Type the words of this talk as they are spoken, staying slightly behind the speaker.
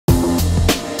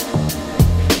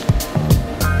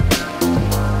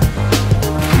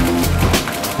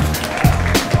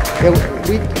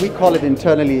We call it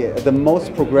internally the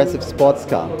most progressive sports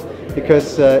car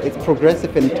because it's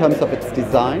progressive in terms of its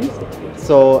design.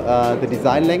 So the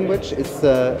design language is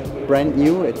brand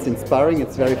new, it's inspiring,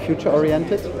 it's very future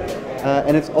oriented.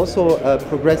 And it's also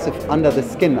progressive under the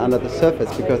skin, under the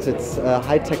surface, because it's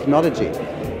high technology.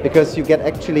 Because you get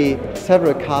actually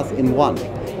several cars in one.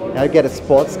 Now you get a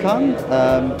sports car,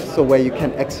 so where you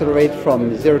can accelerate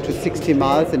from 0 to 60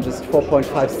 miles in just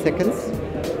 4.5 seconds.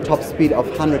 Top speed of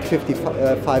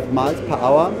 155 miles per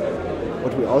hour,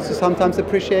 what we also sometimes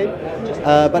appreciate,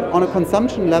 but on a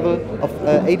consumption level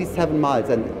of 87 miles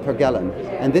per gallon.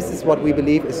 And this is what we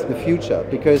believe is the future,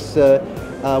 because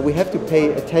we have to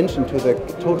pay attention to the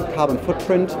total carbon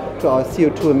footprint, to our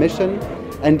CO2 emission,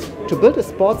 and to build a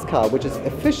sports car which is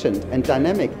efficient and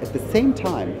dynamic at the same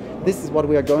time. This is what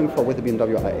we are going for with the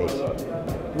BMW i8.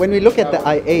 When we look at the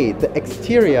i8, the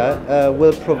exterior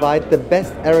will provide the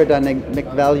best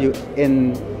aerodynamic value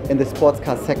in the sports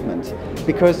car segment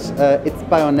because it's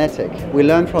bionetic. We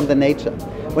learn from the nature.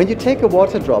 When you take a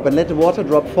water drop and let the water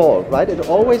drop fall, right, it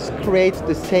always creates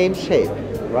the same shape,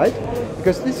 right?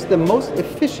 Because this is the most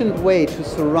efficient way to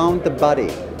surround the body.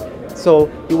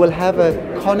 So you will have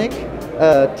a conic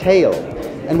tail.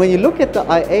 And when you look at the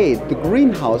i8, the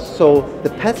greenhouse, so the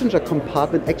passenger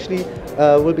compartment actually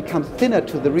will become thinner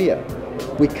to the rear.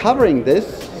 We're covering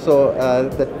this so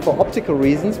that for optical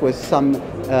reasons with some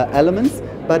elements,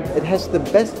 but it has the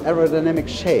best aerodynamic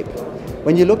shape.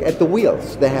 When you look at the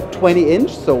wheels, they have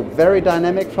 20-inch, so very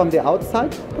dynamic from the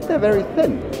outside, but they're very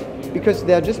thin because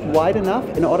they're just wide enough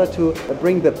in order to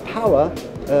bring the power,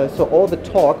 so all the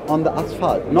torque on the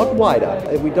asphalt, not wider.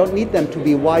 We don't need them to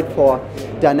be wide for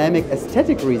dynamic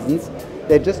aesthetic reasons.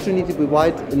 They just need to be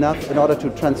wide enough in order to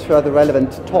transfer the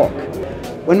relevant torque.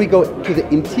 When we go to the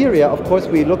interior, of course,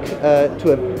 we look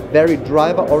to a very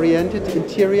driver-oriented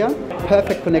interior.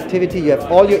 Perfect connectivity, you have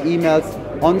all your emails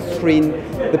on screen,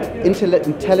 the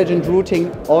intelligent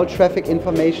routing, all traffic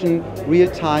information,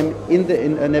 real-time in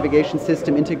the navigation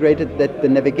system integrated, that the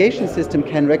navigation system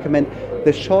can recommend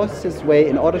the shortest way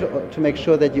in order to make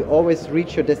sure that you always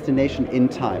reach your destination in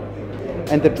time.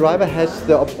 And the driver has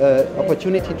the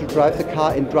opportunity to drive the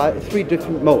car in 3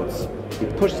 different modes. He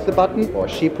pushes the button, or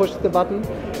she pushes the button,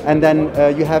 and then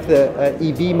you have the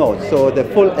EV mode, so the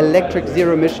full electric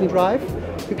zero-emission drive.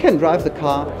 You can drive the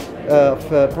car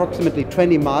for approximately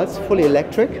 20 miles, fully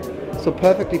electric, so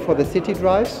perfectly for the city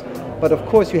drives. But of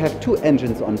course you have 2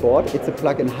 engines on board. It's a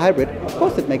plug-in hybrid. Of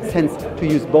course it makes sense to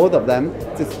use both of them.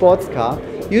 It's a sports car.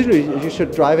 Usually you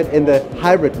should drive it in the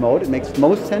hybrid mode. It makes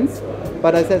most sense.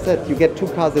 But as I said, you get 2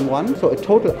 cars in one, so a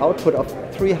total output of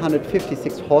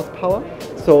 356 horsepower.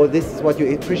 So this is what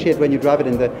you appreciate when you drive it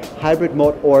in the hybrid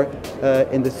mode or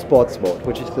in the sports mode,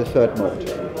 which is the 3rd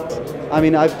mode. I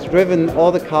mean, I've driven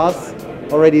all the cars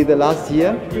already the last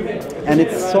year, and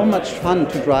it's so much fun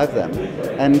to drive them.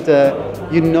 And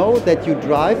you know that you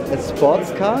drive a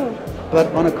sports car, but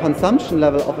on a consumption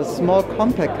level of a small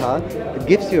compact car, it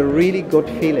gives you a really good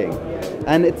feeling.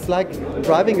 And it's like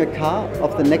driving a car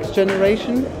of the next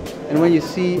generation, and when you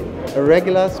see a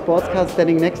regular sports car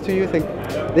standing next to you, you think,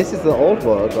 this is the old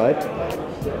world, right?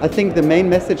 I think the main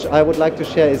message I would like to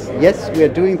share is, yes, we are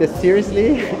doing this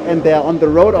seriously, and they are on the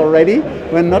road already.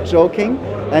 We're not joking,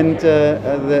 and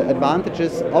the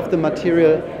advantages of the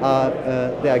material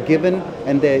they are given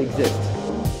and they exist.